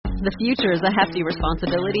The future is a hefty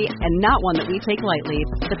responsibility and not one that we take lightly.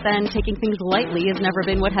 But then taking things lightly has never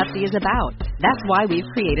been what Hefty is about. That's why we've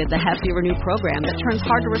created the Hefty Renew program that turns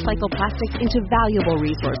hard-to-recycle plastics into valuable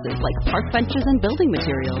resources like park benches and building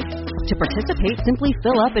materials. To participate, simply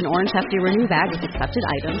fill up an orange Hefty Renew bag with accepted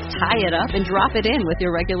items, tie it up, and drop it in with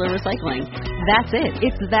your regular recycling. That's it.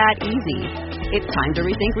 It's that easy. It's time to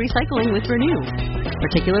rethink recycling with Renew.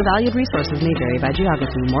 Particular valued resources may vary by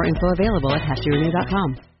geography. More info available at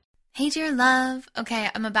heftyrenew.com. Hey, dear love. Okay,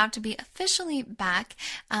 I'm about to be officially back,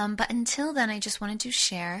 but until then, I just wanted to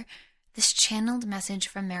share this channeled message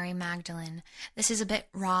from Mary Magdalene. This is a bit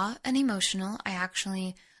raw and emotional. I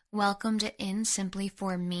actually welcomed it in simply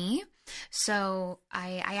for me. So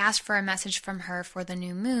I asked for a message from her for the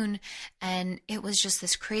new moon, and it was just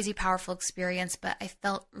this crazy powerful experience, but I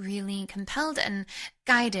felt really compelled and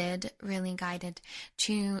really guided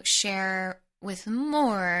to share with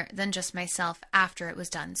more than just myself after it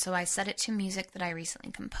was done. So I set it to music that I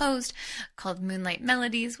recently composed called Moonlight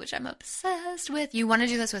Melodies, which I'm obsessed with. You want to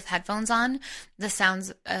do this with headphones on. The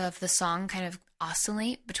sounds of the song kind of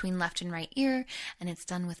oscillate between left and right ear, and it's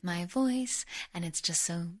done with my voice, and it's just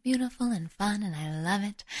so beautiful and fun, and I love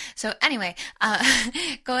it. So anyway,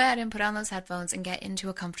 go ahead and put on those headphones and get into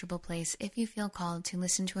a comfortable place if you feel called to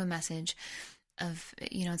listen to a message of,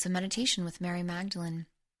 it's a meditation with Mary Magdalene.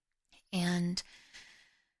 And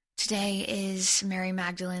today is Mary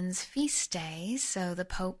Magdalene's feast day. So the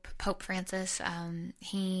Pope Francis,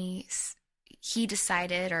 he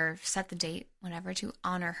decided or set the date, whatever, to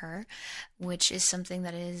honor her, which is something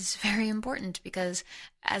that is very important because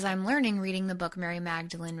as I'm learning, reading the book Mary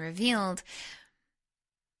Magdalene Revealed,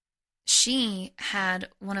 she had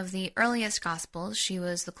one of the earliest gospels. She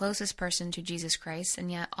was the closest person to Jesus Christ,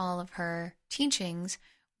 and yet all of her teachings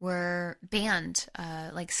were banned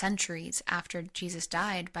like centuries after Jesus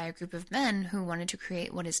died by a group of men who wanted to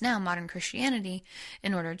create what is now modern Christianity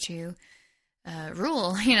in order to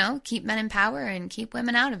rule, keep men in power and keep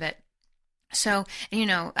women out of it. So,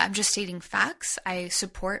 I'm just stating facts. I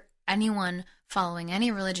support anyone following any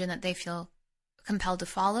religion that they feel compelled to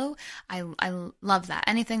follow. I love that.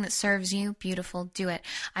 Anything that serves you, beautiful, do it.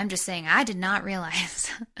 I'm just saying I did not realize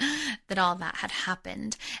that all that had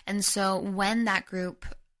happened. And so when that group,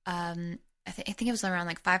 I think it was around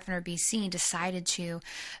like 500 BC, decided to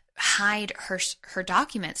hide her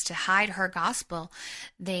documents, to hide her gospel,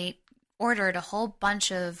 they ordered a whole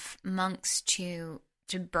bunch of monks to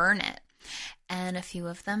burn it, and a few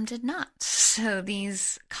of them did not. So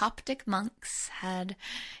these Coptic monks had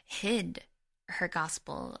hid her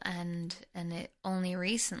gospel, and it only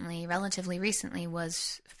relatively recently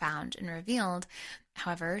was found and revealed.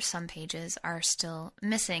 However, some pages are still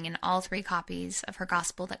missing, and all 3 copies of her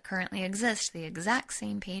gospel that currently exist, the exact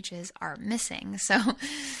same pages, are missing. So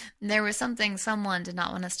there was something someone did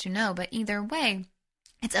not want us to know, but either way,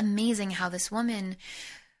 it's amazing how this woman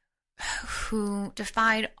who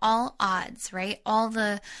defied all odds, right? All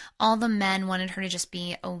the men wanted her to just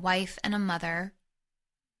be a wife and a mother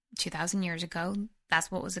 2,000 years ago. That's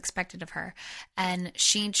what was expected of her. And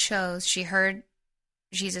she heard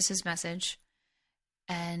Jesus's message,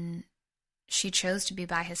 and she chose to be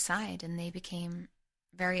by his side, and they became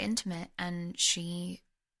very intimate, and she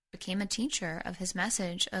became a teacher of his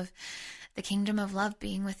message of the kingdom of love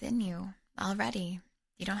being within you already.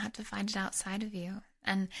 You don't have to find it outside of you.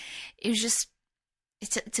 And it was just,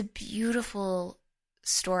 it's a beautiful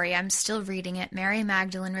story. I'm still reading it. Mary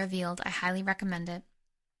Magdalene Revealed. I highly recommend it.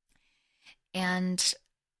 And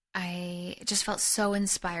I just felt so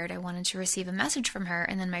inspired. I wanted to receive a message from her.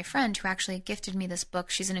 And then my friend who actually gifted me this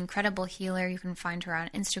book, she's an incredible healer. You can find her on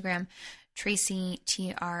Instagram, Tracy,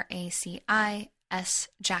 TRACIS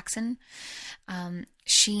Jackson.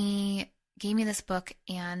 She gave me this book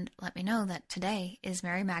and let me know that today is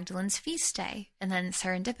Mary Magdalene's feast day. And then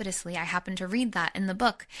serendipitously, I happened to read that in the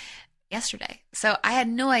book yesterday. So I had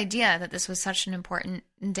no idea that this was such an important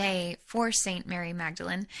day for Saint Mary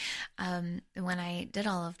Magdalene. When I did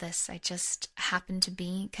all of this, I just happened to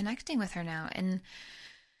be connecting with her now and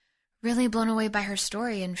really blown away by her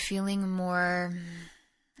story and feeling more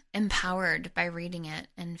empowered by reading it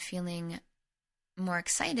and feeling more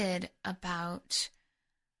excited about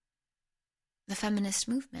the feminist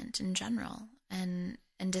movement in general and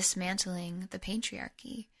dismantling the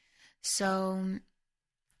patriarchy. So,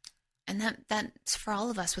 and that's for all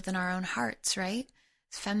of us within our own hearts, right?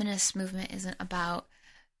 This feminist movement isn't about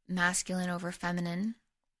masculine over feminine.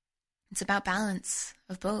 It's about balance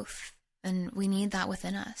of both, and we need that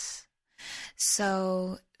within us.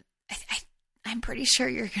 So I'm pretty sure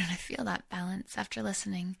you're going to feel that balance after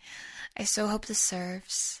listening. I so hope this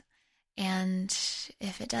serves. And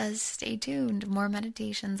if it does, stay tuned. More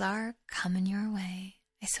meditations are coming your way.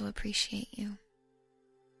 I so appreciate you.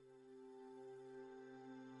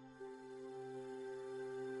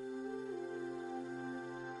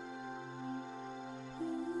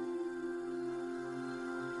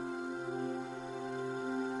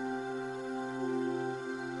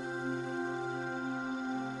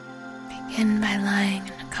 Begin by lying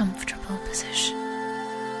in a comfortable position.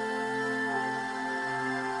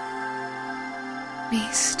 Be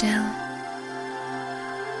still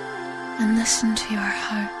and listen to your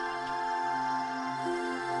heart.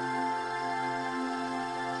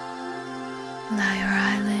 Allow your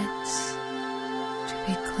eyelids to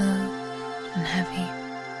be closed and heavy.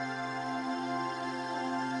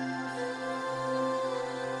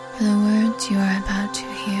 For the words you are about to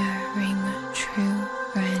hear ring true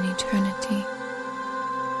for an eternity.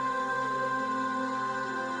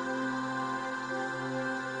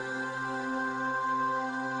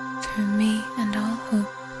 Through me and all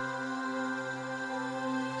hope,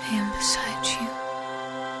 I am beside you.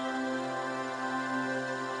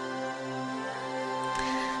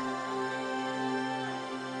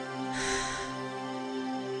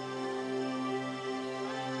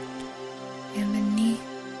 I am beneath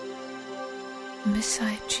and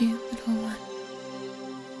beside you, little one.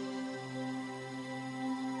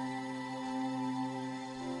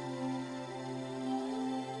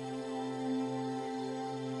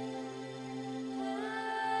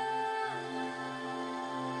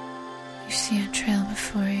 You see a trail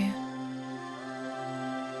before you,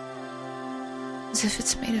 as if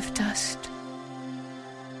it's made of dust.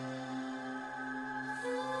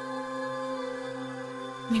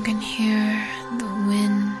 You can hear the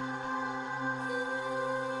wind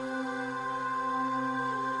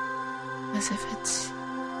as if it's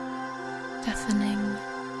deafening.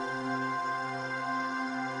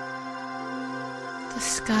 The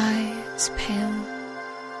sky is pale.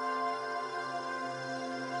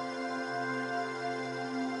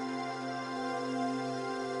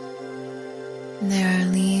 There are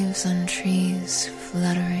leaves on trees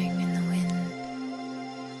fluttering in the wind.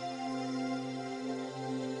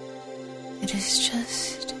 It is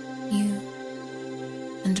just you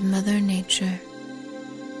and Mother Nature.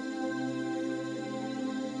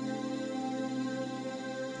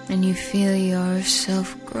 And you feel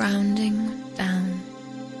yourself grounding down,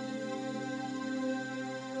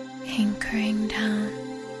 anchoring down,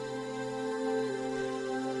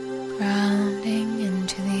 grounding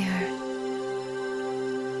into the earth,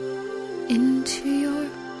 into your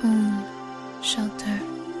own shelter,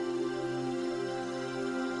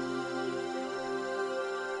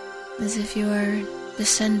 as if you are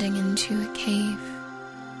descending into a cave,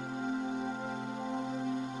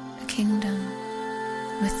 a kingdom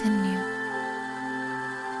within you.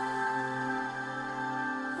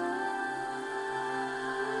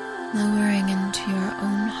 Lowering into your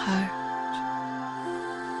own heart,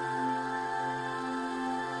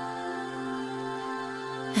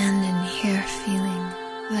 and in here feeling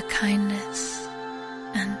the kindness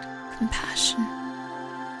and compassion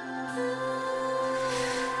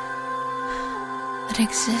that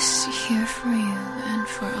exists here for you and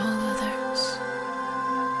for all others.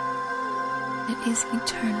 It is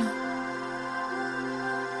eternal.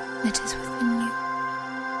 It is within you,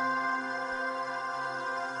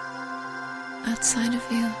 outside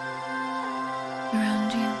of you,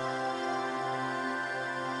 around you,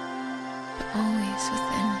 but always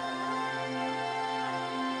within.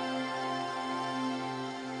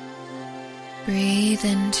 Breathe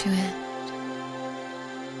into it.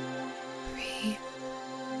 Breathe.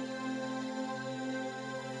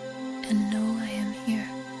 And know I am here.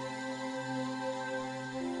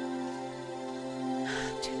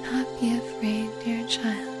 Do not be afraid, dear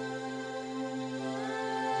child.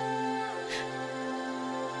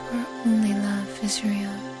 For only love is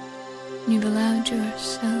real. You've allowed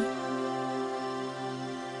yourself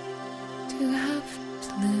to have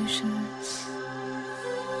delusions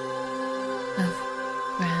of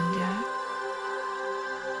grandeur,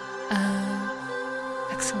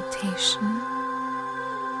 of exaltation,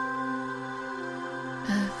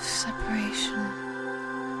 of separation.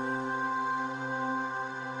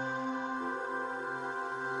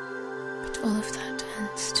 But all of that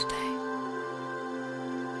ends today.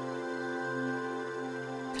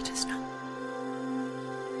 It is not.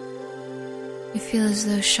 You feel as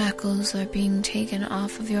though shackles are being taken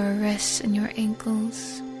off of your wrists and your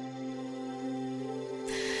ankles.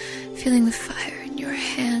 Feeling the fire in your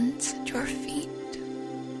hands and your feet.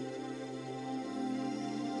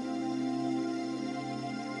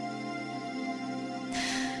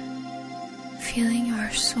 Feeling your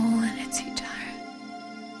your soul in its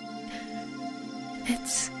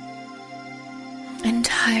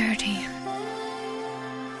entirety.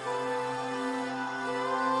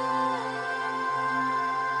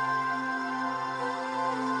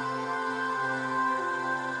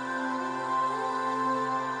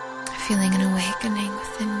 Feeling an awakening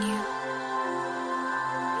within you.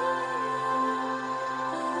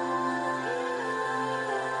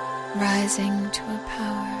 Rising to a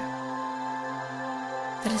power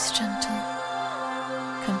that is gentle,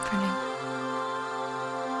 comforting,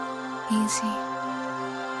 easy,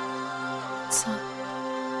 soft.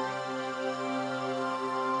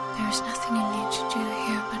 There is nothing you need to do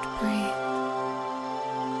here but breathe.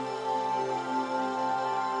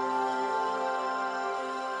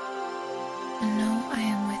 And know I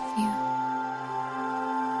am with you.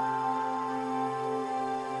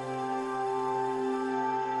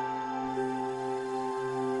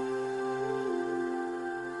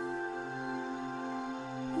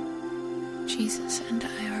 Jesus and I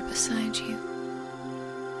are beside you.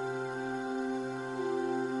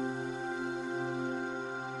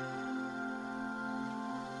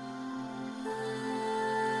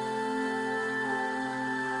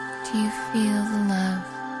 Do you feel the love?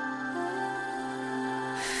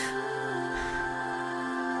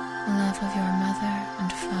 The love of your mother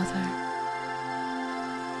and father.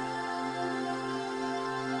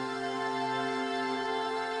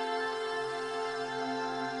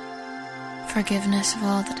 Forgiveness of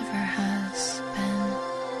all that ever has been,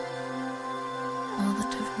 all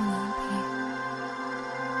that ever will be.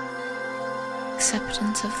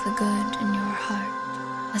 Acceptance of the good in your heart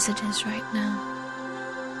as it is right now.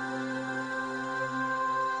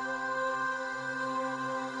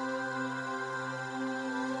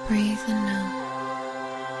 Breathe and know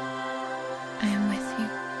I am with you.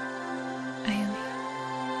 I am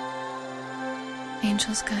here.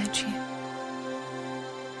 Angels guide you.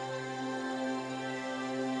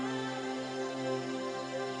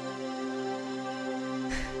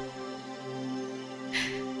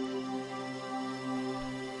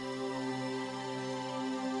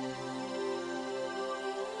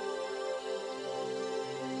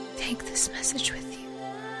 Take this message with you.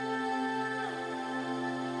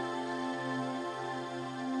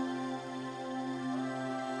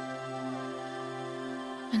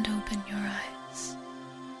 And open your eyes.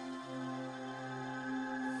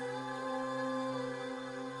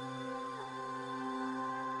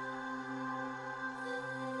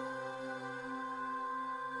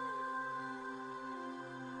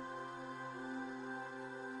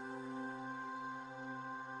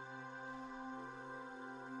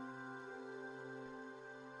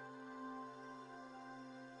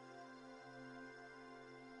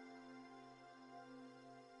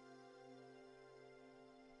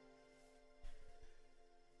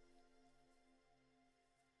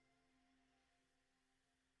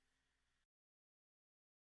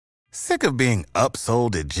 Sick of being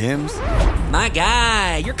upsold at gyms? My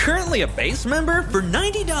guy, you're currently a base member? For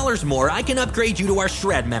 $90 more, I can upgrade you to our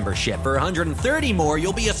Shred membership. For $130 more,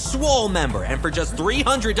 you'll be a Swole member. And for just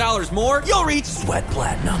 $300 more, you'll reach Sweat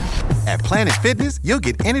Platinum. At Planet Fitness, you'll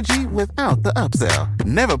get energy without the upsell.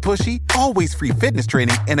 Never pushy, always free fitness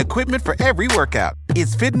training and equipment for every workout.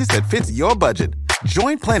 It's fitness that fits your budget.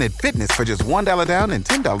 Join Planet Fitness for just $1 down and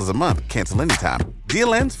 $10 a month. Cancel anytime.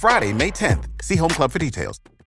 Deal ends Friday, May 10th. See Home Club for details.